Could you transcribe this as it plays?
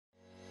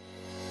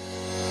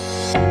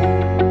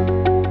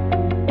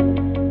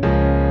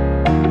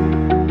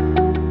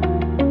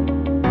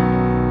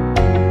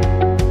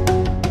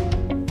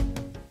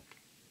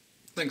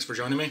for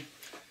joining me.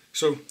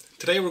 So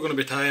today we're going to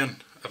be tying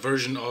a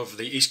version of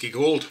the Easky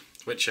Gold,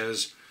 which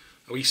is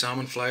a wee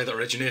salmon fly that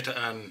originated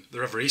in the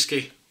River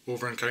Easky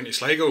over in County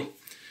Sligo.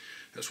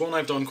 It's one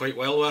I've done quite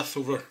well with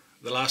over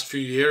the last few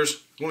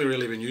years. I've only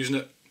really been using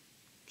it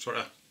sort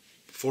of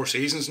 4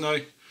 seasons now.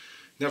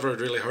 Never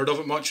had really heard of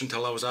it much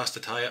until I was asked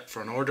to tie it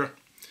for an order.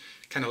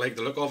 Kind of liked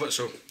the look of it,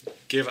 so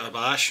gave it a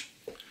bash.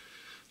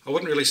 I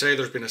wouldn't really say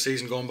there's been a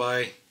season gone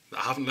by that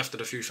I haven't lifted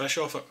a few fish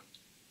off it.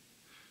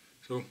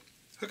 So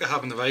hook I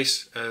have in the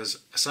vise is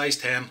a size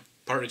 10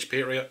 Partridge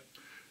Patriot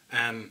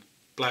and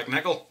black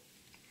nickel,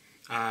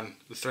 and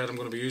the thread I'm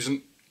going to be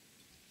using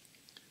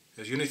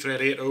is Uni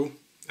Thread 80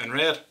 in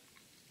red.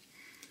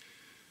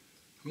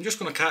 I'm just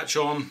going to catch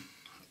on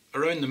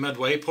around the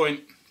midway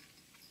point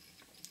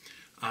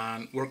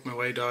and work my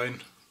way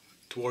down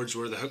towards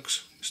where the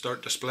hooks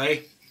start to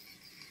splay.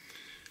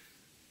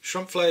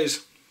 Shrimp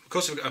flies,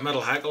 because they've got a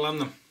middle hackle in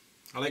them,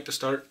 I like to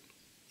start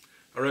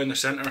around the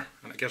centre,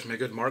 and it gives me a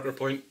good marker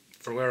point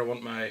for where I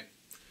want my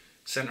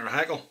centre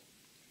hackle.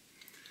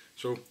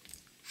 So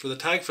for the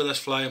tag for this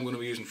fly I'm going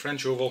to be using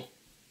French oval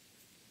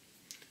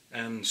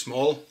in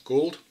small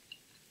gold.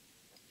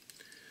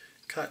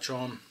 Catch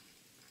on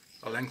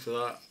a length of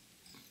that,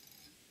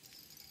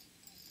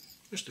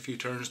 just a few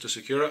turns to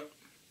secure it,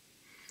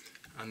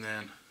 and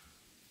then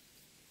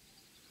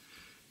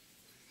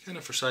kind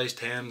of for size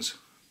 10s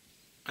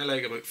I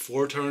like about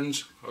 4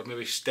 turns. I would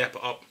maybe step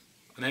it up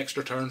an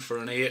extra turn for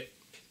an 8,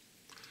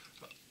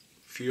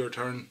 fewer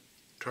turn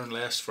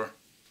less for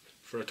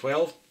a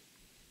 12,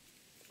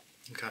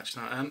 and catch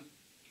that in,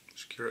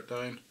 secure it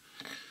down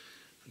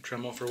and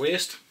trim off her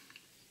waist.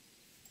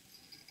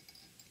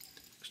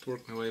 Just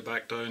work my way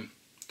back down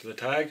to the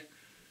tag.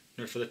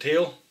 Now for the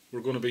tail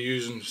we're going to be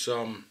using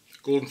some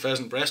golden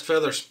pheasant breast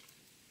feathers.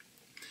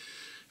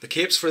 The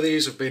capes for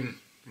these have been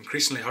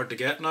increasingly hard to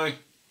get now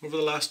over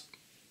the last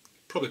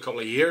probably couple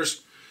of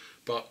years,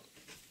 but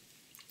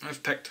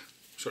I've picked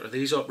sort of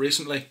these up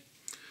recently.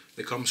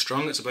 They come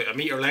strung, it's about 1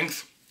 metre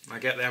length. I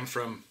get them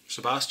from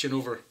Sebastian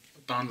over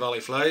at Dan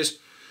Valley Flies.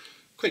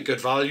 Quite good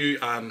value,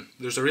 and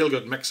there's a real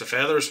good mix of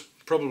feathers.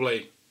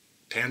 Probably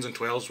 10s and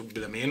 12s would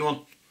be the main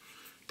one,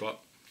 but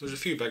there's a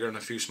few bigger and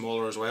a few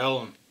smaller as well,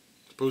 and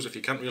I suppose if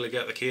you can't really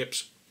get the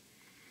capes,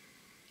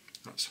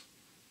 that's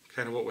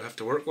kind of what we have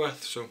to work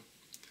with. So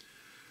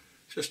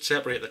just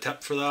separate the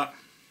tip for that.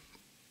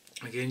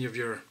 Again, you have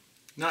your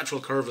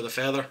natural curve of the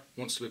feather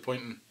wants to be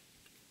pointing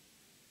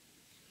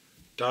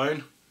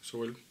down, so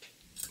we'll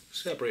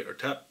separate our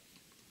tip,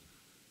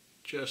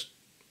 just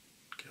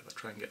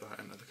try and get that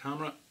into the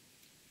camera,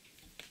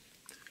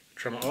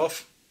 trim it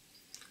off,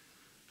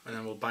 and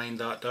then we'll bind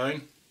that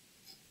down,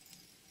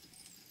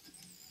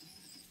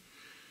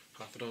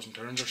 half a dozen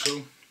turns or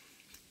so.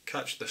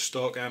 Catch the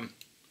stalk in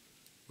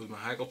with my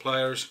hackle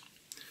pliers.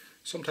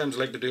 Sometimes I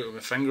like to do it with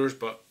my fingers,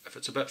 but if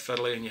it's a bit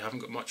fiddly and you haven't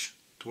got much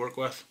to work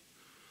with,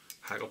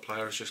 hackle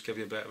pliers just give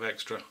you a bit of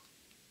extra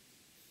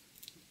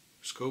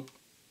scope.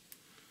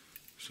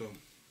 So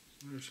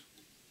there's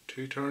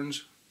 2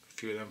 turns, a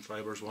few of them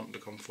fibres wanting to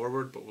come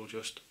forward, but we'll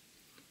just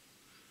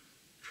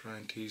try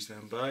and tease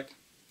them back.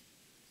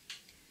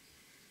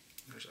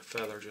 There's a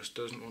feather just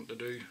doesn't want to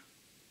do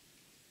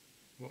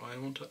what I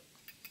want it.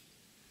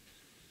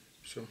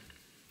 So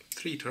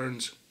 3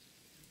 turns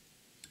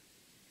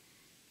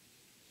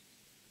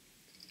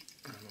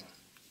and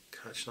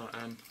we'll catch that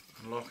in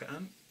and lock it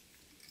in.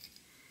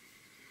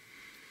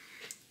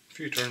 A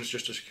few turns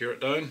just to secure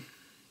it down,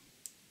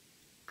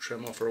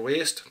 trim off her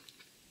waist.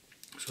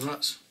 So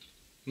that's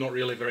not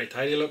really very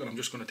tidy looking. I'm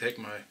just going to take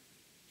my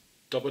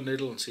dubbing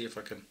needle and see if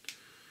I can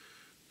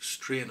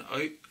straighten it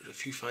out. There's a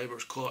few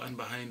fibres caught in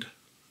behind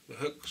the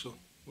hook, so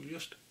we'll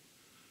just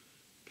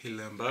peel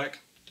them back.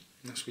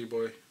 And this wee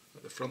boy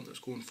at the front that's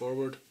going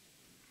forward,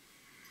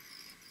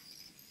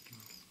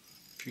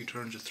 a few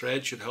turns of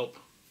thread should help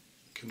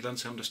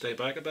convince him to stay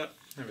back a bit.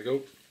 There we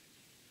go,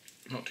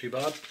 not too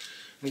bad.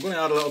 I'm going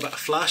to add a little bit of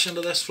flash into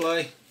this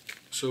fly,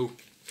 so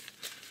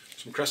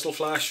some crystal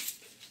flash,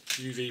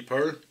 UV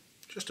pearl,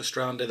 just a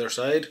strand either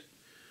side.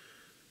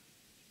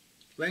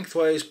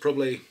 Lengthwise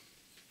probably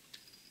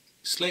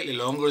slightly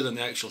longer than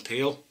the actual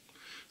tail.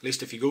 At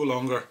least if you go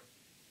longer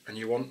and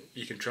you want,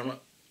 you can trim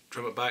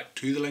it back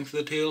to the length of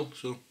the tail.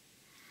 So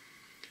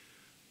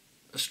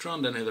a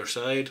strand in either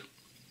side.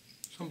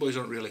 Some boys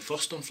aren't really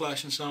fussed on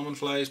flashing salmon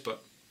flies,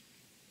 but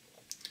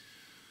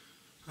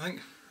I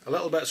think a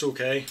little bit's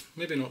okay,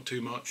 maybe not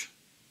too much,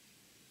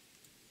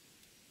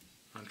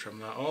 and trim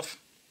that off.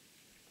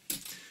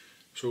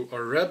 So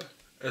our rib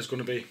is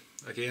going to be,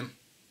 again,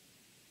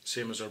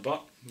 same as our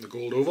butt, the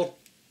gold oval,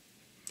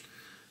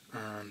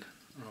 and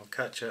I'll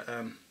catch it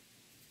in.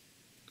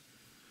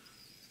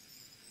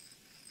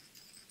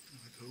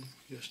 There we go,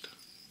 just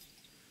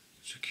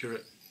secure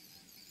it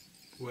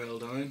well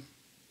down.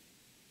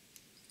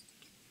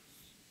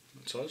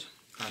 That's us.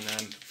 And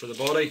then for the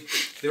body,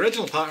 the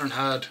original pattern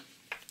had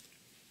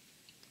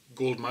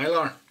gold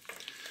mylar,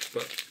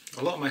 but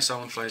a lot of my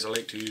salmon flies I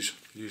like to use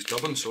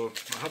dubbing, so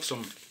I have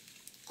some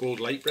gold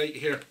Litebrite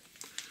here,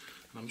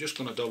 and I'm just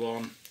going to dub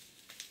on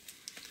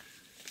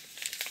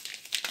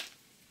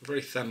a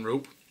very thin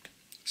rope.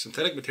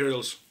 Synthetic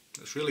materials,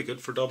 it's really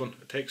good for dubbing.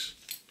 It takes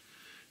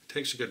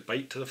a good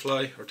bite to the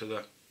fly, or to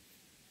the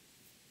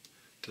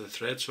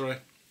thread, sorry.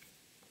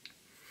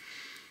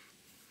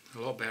 A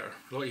lot better,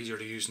 a lot easier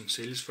to use than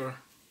seals fur.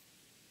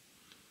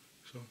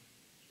 So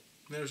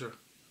there's our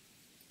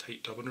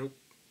tight dubbing rope,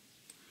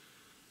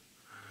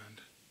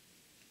 and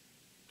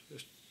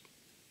just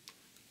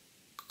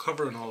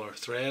covering all our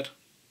thread.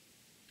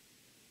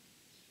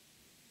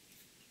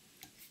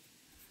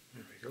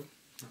 There we go,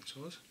 that's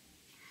us.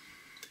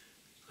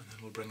 And then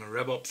we'll bring a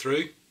rib up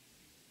through,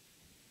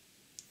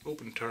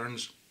 open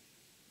turns,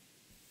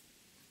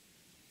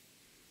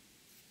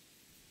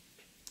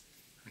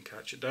 and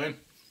catch it down.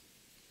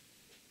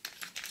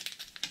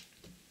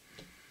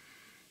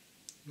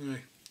 Now,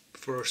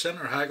 for our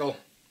centre hackle,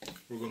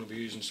 we're going to be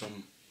using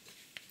some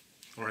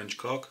orange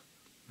cock.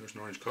 There's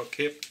an orange cock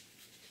cape. So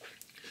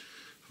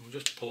we'll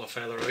just pull a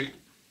feather out and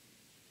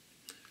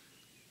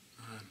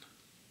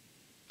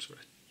sort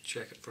of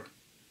check it for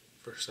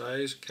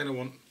size. Kind of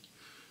want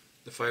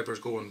the fibres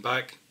going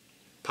back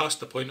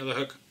past the point of the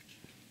hook,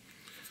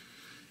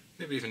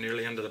 maybe even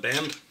nearly into the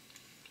bend.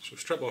 So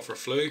strip off our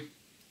flue,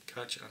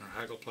 catch it in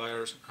our hackle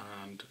pliers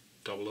and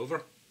double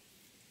over.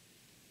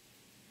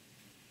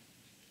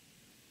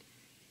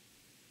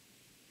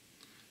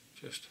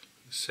 Just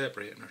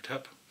separating our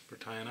tip for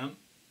tying in.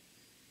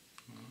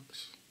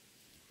 That's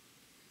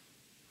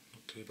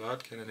not too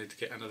bad. Kind of need to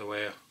get into the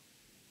way of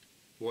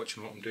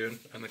watching what I'm doing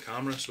in the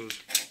camera so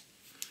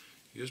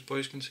you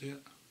boys can see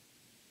it.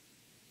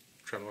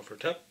 Trim off our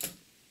tip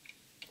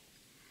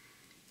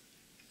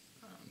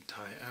and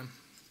tie it in.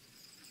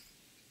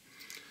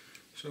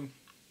 So,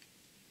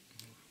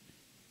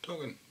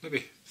 talking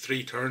maybe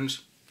 3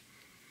 turns,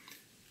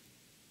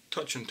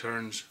 touching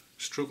turns,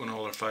 stroking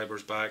all our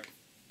fibres back,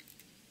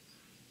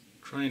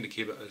 trying to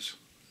keep it as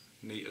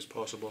neat as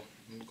possible.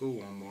 We'll go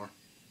one more.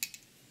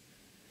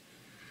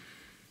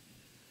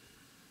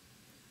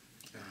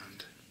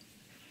 And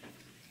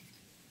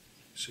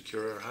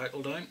secure our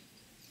hackle down.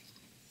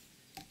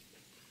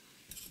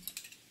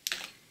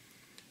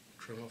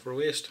 Trim off our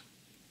waist.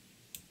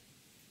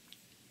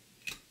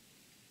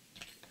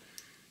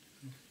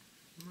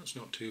 That's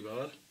not too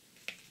bad.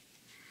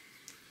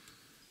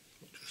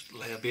 We'll just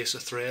lay a base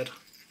of thread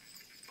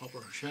up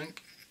our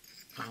shank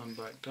and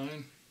back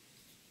down.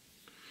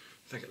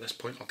 I think at this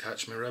point I'll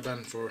catch my rib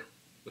in for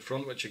the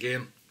front, which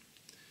again,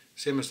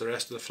 same as the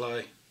rest of the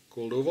fly,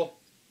 gold oval.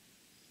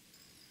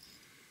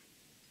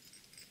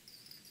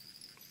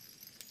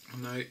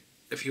 And now,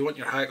 if you want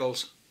your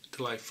hackles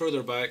to lie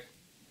further back,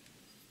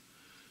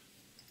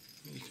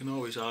 you can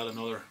always add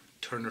another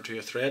turn or two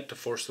of thread to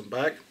force them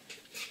back.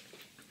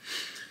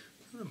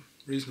 I'm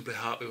reasonably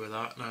happy with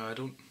that. Now I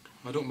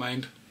don't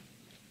mind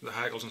the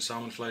hackles and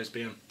salmon flies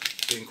being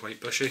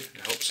quite bushy.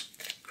 It helps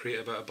create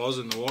a bit of buzz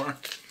in the water.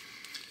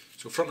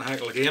 So front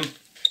hackle again,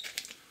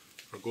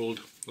 our gold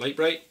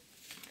Litebrite.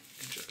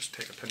 Just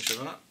take a pinch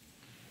of that.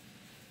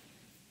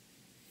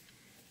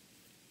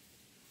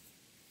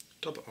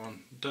 Dub it on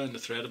down the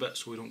thread a bit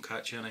so we don't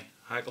catch any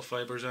hackle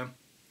fibres in.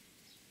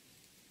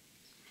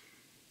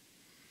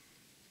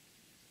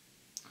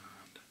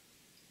 And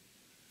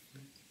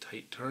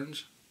tight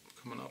turns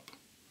coming up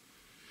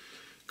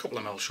a couple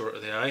of mil short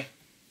of the eye.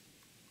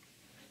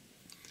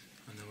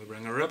 And then we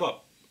bring our rib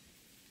up.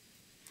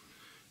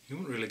 You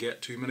won't really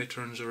get too many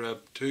turns of rib.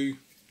 2,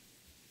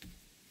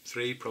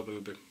 3 probably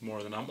would be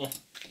more than ample.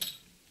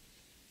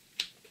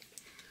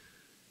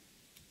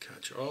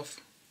 Catch it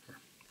off, or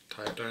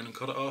tie it down and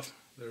cut it off.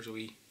 There's a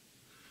wee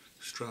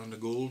strand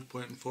of gold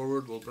pointing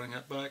forward. We'll bring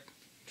it back.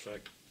 In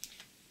fact,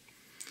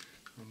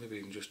 well, maybe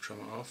you can just trim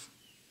it off.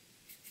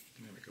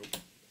 There we go.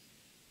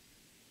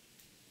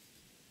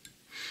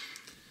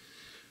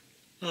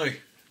 Now,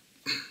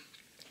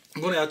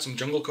 I'm going to add some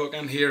Junglecock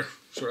in here.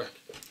 I'm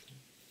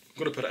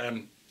going to put it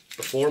in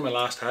before my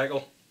last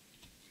hackle.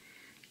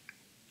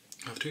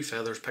 I have 2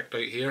 feathers picked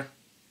out here.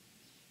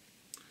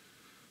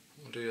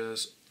 What I'll do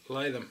is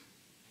lie them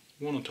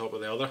one on top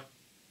of the other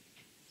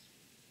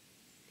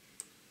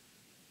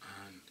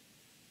and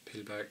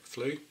peel back the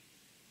flue.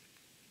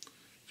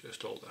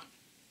 Just all the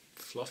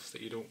fluff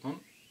that you don't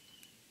want.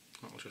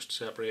 That'll just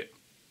separate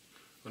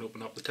and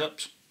open up the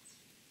tips.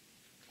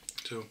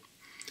 So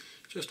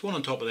just one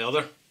on top of the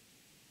other.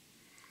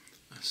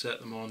 And set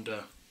them on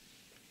to,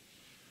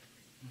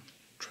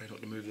 try not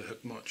to move the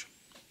hook much,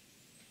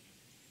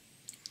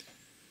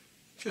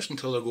 just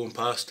until they're going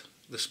past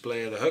the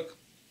splay of the hook.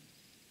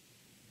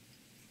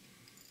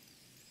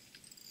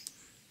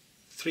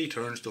 3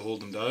 turns to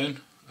hold them down,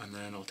 and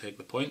then I'll take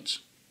the points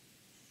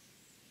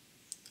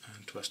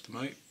and twist them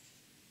out.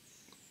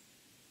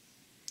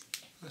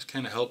 This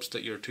kind of helps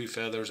that your 2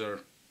 feathers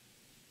are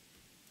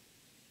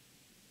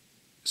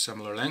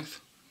similar length.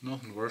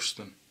 Nothing worse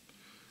than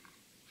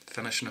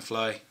finishing a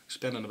fly,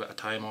 spending a bit of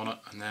time on it,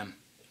 and then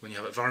when you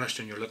have it varnished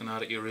and you're looking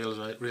at it, you're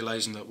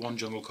realising that one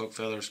Junglecock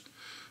feather's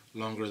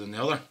longer than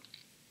the other.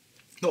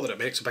 Not that it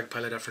makes a big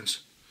pile of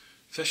difference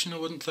fishing, I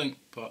wouldn't think,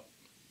 but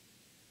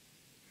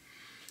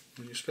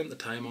when you spent the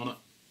time on it,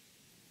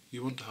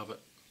 you want to have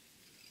it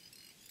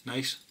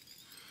nice.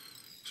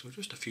 So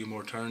just a few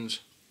more turns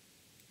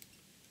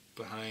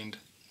behind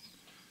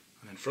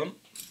and in front,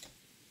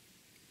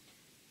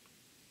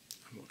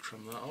 and we'll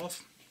trim that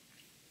off.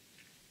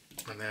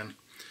 And then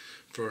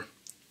for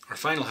our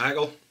final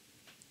hackle,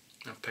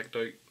 I've picked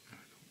out,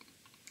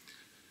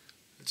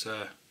 it's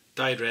a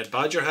dyed red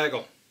badger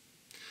hackle.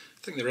 I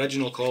think the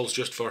original call's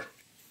just for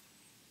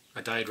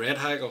a dyed red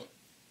hackle,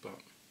 but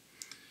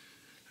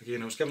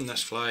again I was given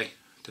this fly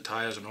to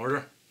tie as an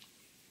order,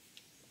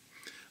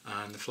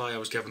 and the fly I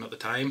was given at the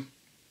time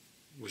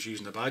was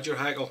using the badger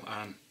hackle,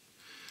 and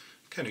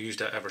I've kind of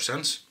used it ever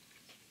since.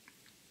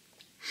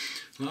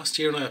 Last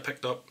year now I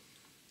picked up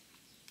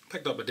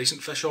a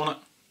decent fish on it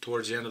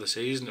towards the end of the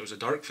season. It was a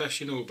dark fish,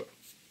 you know, but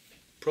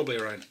probably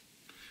around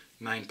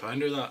 9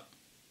 pounder that.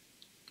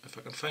 If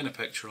I can find a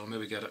picture I'll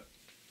maybe get it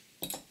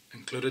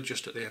included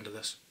just at the end of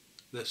this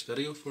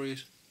video for you.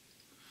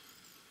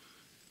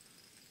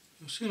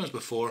 Same as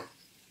before,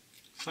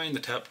 find the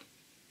tip,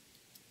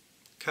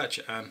 catch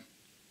it in,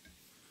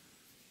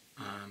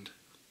 and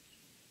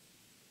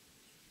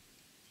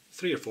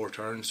 3 or 4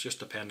 turns, just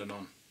depending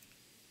on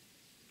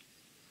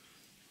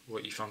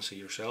what you fancy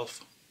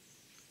yourself.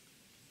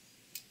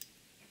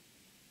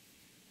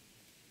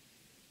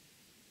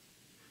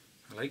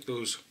 I like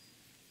those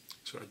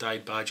sort of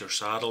dyed badger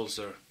saddles.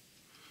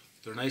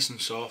 They're nice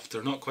and soft.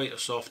 They're not quite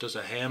as soft as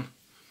a hen,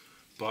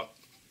 but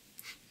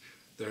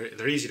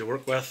they're easy to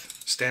work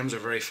with. Stems are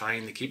very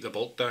fine. They keep the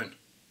bulk down,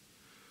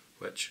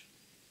 which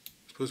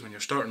I suppose when you're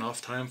starting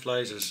off tying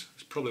flies is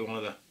probably one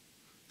of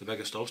the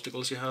biggest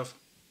obstacles you have,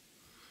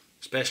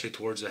 especially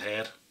towards the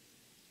head.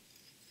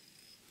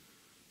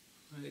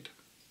 Right,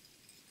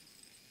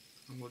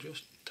 and we'll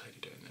just tidy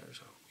down there as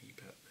a wee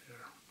bit there.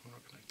 I'm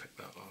not going to pick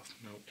that off.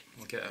 No,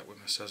 I'll get it with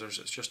my scissors.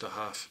 It's just a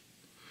half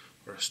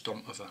or a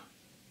stump of a,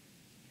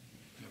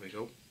 there we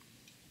go,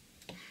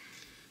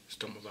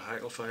 stump of a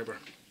hackle fibre.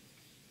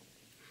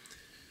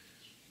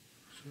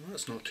 So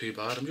that's not too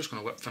bad. I'm just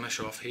going to whip finish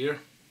off here,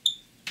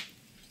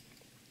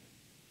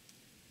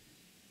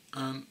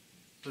 and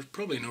there's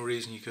probably no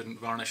reason you couldn't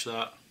varnish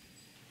that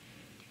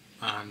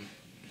and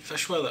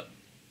fish with it.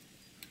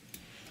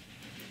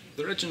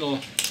 The original,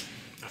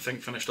 I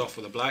think, finished off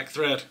with a black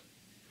thread.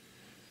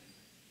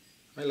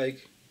 I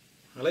like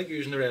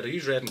using the red. I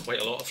use red in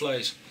quite a lot of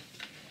flies.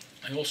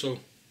 I also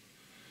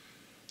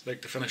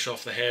like to finish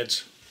off the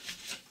heads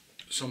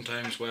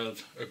sometimes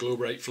with a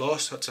Brite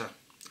floss. That's a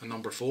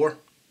number 4,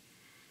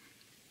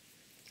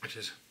 which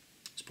is,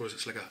 I suppose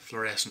it's like a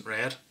fluorescent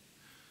red.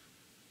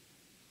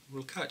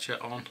 We'll catch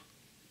it on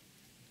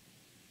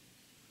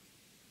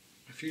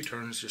a few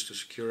turns just to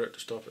secure it, to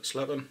stop it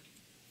slipping,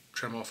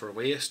 trim off our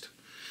waist.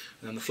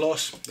 And then the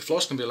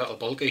floss can be a little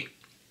bulky.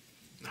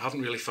 I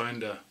haven't really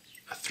found a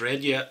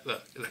thread yet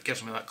that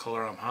gives me that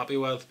colour I'm happy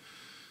with,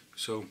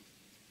 so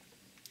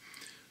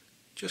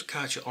just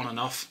catch it on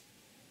enough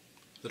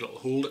that it'll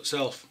hold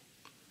itself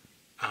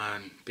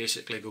and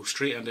basically go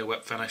straight into a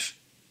whip finish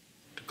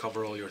to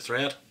cover all your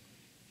thread.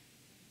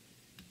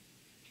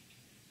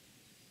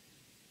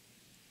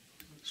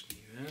 That's me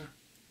there.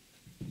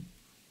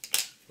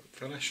 Whip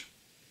finish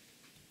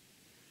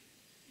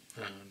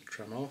and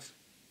trim off.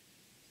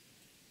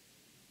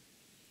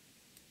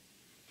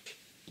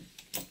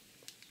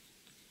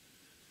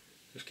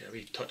 Just get a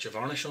wee touch of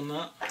varnish on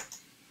that.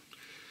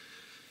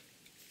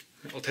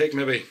 It'll take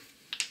maybe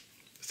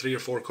 3 or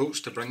 4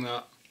 coats to bring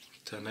that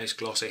to a nice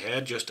glossy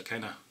head, just to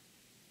kind of,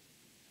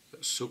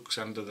 it soaks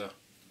into the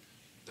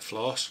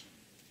floss.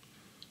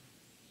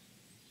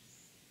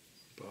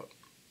 But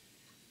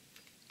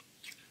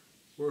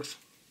worth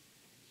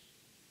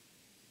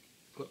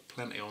put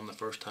plenty on the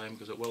first time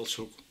because it will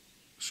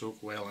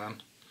soak well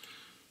in.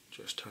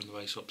 Just turn the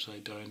vise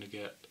upside down to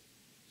get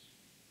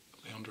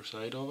the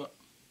underside of it.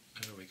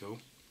 There we go.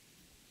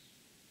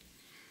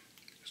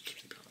 Just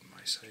keep that on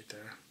my side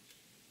there.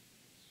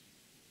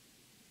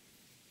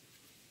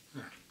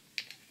 There.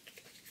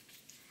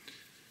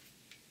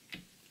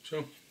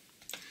 So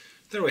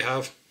there we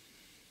have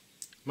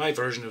my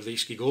version of the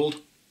Easky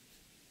Gold.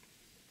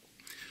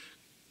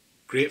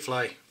 Great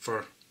fly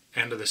for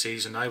end of the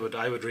season. I would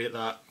rate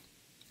that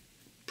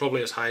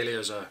probably as highly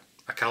as a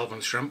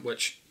Calvin's shrimp,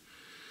 which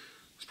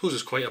I suppose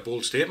is quite a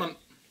bold statement.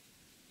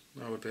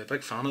 I would be a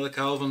big fan of the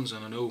Calvins,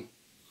 and I know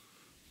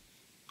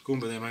going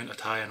by the amount of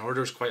tie and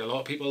orders quite a lot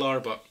of people are,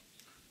 but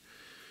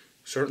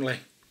certainly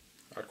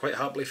I'd quite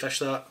happily fish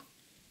that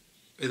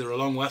either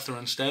along with or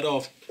instead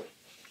of.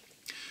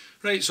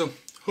 Right, so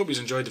hope you've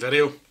enjoyed the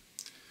video.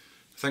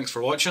 Thanks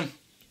for watching.